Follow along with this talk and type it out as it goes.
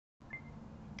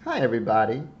Hi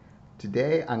everybody.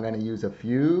 Today I'm going to use a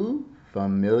few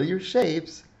familiar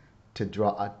shapes to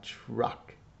draw a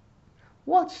truck.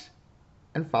 Watch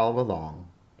and follow along.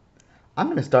 I'm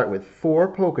going to start with 4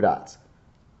 polka dots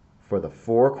for the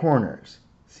 4 corners.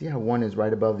 See how one is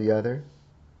right above the other?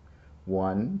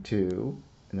 1, 2,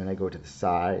 and then I go to the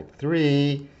side,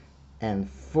 3, and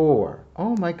 4.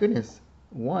 Oh my goodness,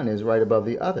 one is right above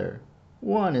the other.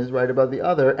 One is right above the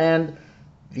other, and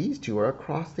these two are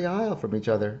across the aisle from each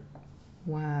other.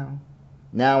 Wow.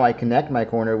 Now I connect my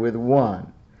corner with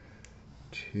 1,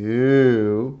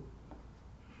 2,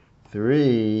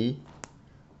 3,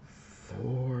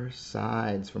 4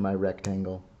 sides for my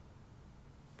rectangle.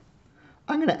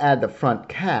 I'm going to add the front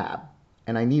cab,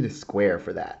 and I need a square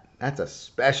for that. That's a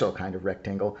special kind of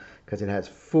rectangle because it has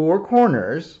 4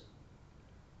 corners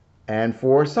and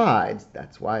 4 sides.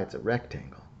 That's why it's a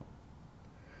rectangle.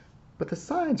 But the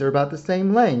sides are about the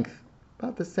same length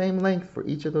for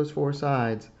each of those 4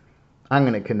 sides. I'm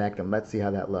going to connect them. Let's see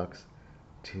how that looks.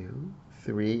 2,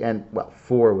 3, and well,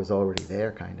 4 was already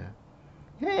there, kind of.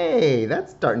 Hey,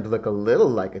 that's starting to look a little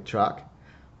like a truck.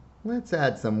 Let's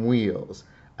add some wheels.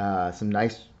 Some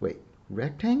nice, wait,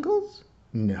 rectangles?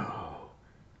 No.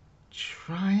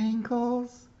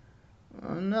 Triangles?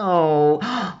 Oh, no.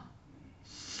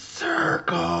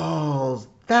 Circles!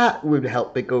 That would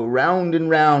help it go round and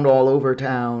round all over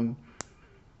town.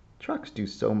 Trucks do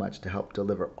so much to help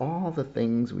deliver all the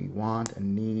things we want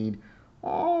and need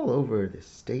all over this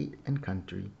state and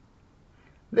country.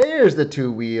 There's the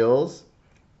 2 wheels.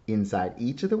 Inside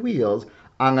each of the wheels,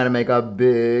 I'm going to make a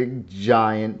big,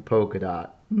 giant polka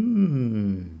dot.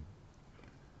 Now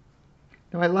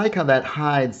I like how that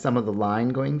hides some of the line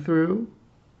going through.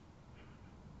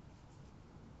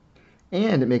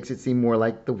 And it makes it seem more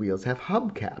like the wheels have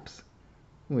hubcaps,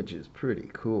 which is pretty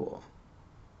cool.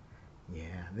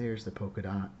 Yeah, there's the polka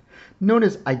dot.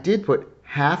 Notice I did put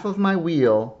half of my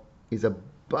wheel is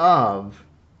above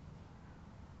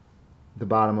the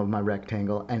bottom of my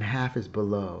rectangle and half is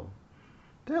below.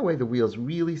 That way the wheels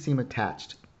really seem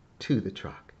attached to the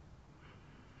truck.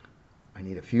 I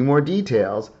need a few more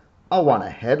details. I'll want a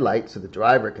headlight so the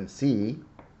driver can see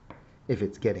if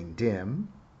it's getting dim.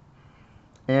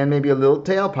 And maybe a little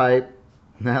tailpipe.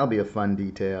 That'll be a fun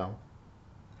detail.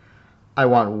 I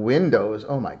want windows.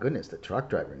 Oh my goodness, the truck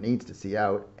driver needs to see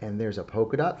out. And there's a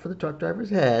polka dot for the truck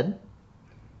driver's head.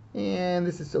 And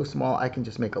this is so small I can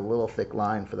just make a little thick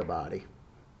line for the body.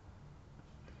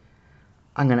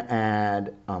 I'm going to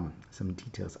add some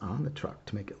details on the truck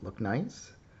to make it look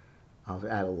nice. I'll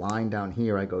add a line down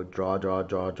here. I go draw, draw,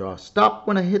 draw, draw. Stop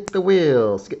when I hit the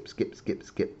wheel. Skip, skip, skip,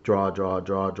 skip. Draw, draw,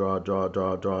 draw, draw, draw,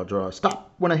 draw, draw, draw.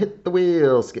 Stop when I hit the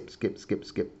wheel. Skip, skip, skip,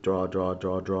 skip. Draw, draw,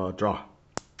 draw, draw, draw.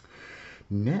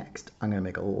 Next, I'm going to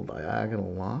make a little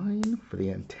diagonal line for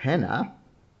the antenna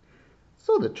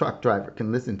so the truck driver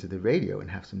can listen to the radio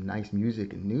and have some nice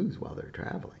music and news while they're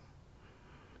traveling.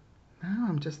 Now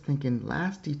I'm just thinking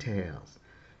last details.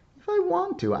 If I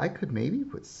want to, I could maybe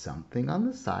put something on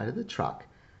the side of the truck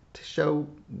to show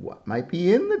what might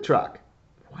be in the truck.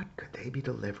 What could they be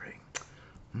delivering?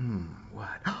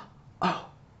 What? Oh,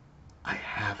 I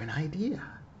have an idea.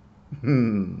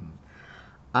 I'm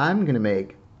going to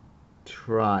make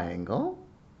triangle,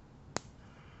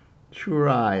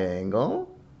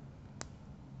 triangle,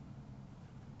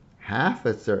 half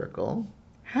a circle,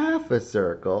 half a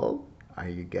circle. Are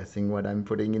you guessing what I'm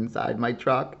putting inside my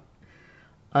truck?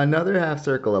 Another half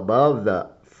circle above the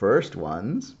first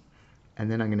ones, and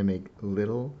then I'm going to make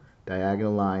little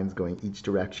diagonal lines going each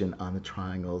direction on the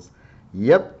triangles.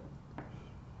 Yep,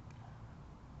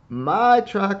 my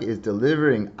truck is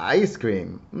delivering ice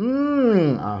cream.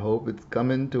 I hope it's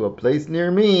coming to a place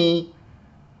near me.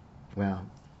 Well,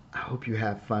 I hope you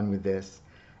have fun with this.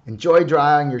 Enjoy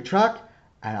drawing your truck,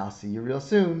 and I'll see you real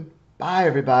soon. Bye,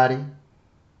 everybody.